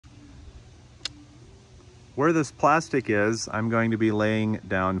where this plastic is, I'm going to be laying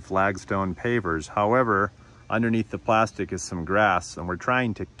down flagstone pavers. However, underneath the plastic is some grass, and we're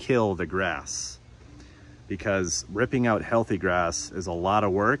trying to kill the grass, because ripping out healthy grass is a lot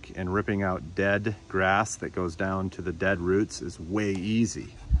of work, and ripping out dead grass that goes down to the dead roots is way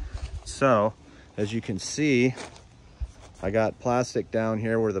easy. So, as you can see, I got plastic down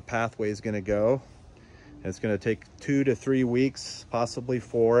here where the pathway is going to go. It's going to take 2 to 3 weeks, possibly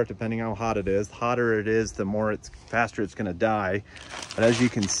 4, depending how hot it is. The hotter it is, the more faster it's going to die. But as you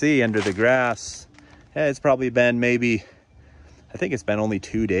can see under the grass, it's probably been I think it's been only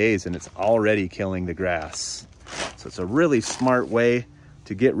 2 days, and it's already killing the grass. So it's a really smart way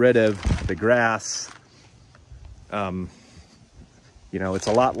to get rid of the grass. You know, it's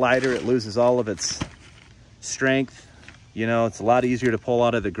a lot lighter. It loses all of its strength. You know, it's a lot easier to pull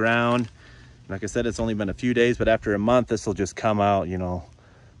out of the ground. Like I said, it's only been a few days, but after a month, this will just come out, you know,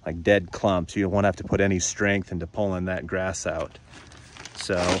 like dead clumps. You won't have to put any strength into pulling that grass out.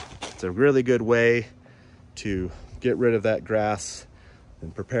 So it's a really good way to get rid of that grass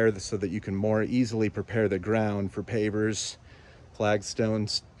and prepare this so that you can more easily prepare the ground for pavers,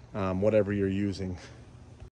 flagstones, whatever you're using.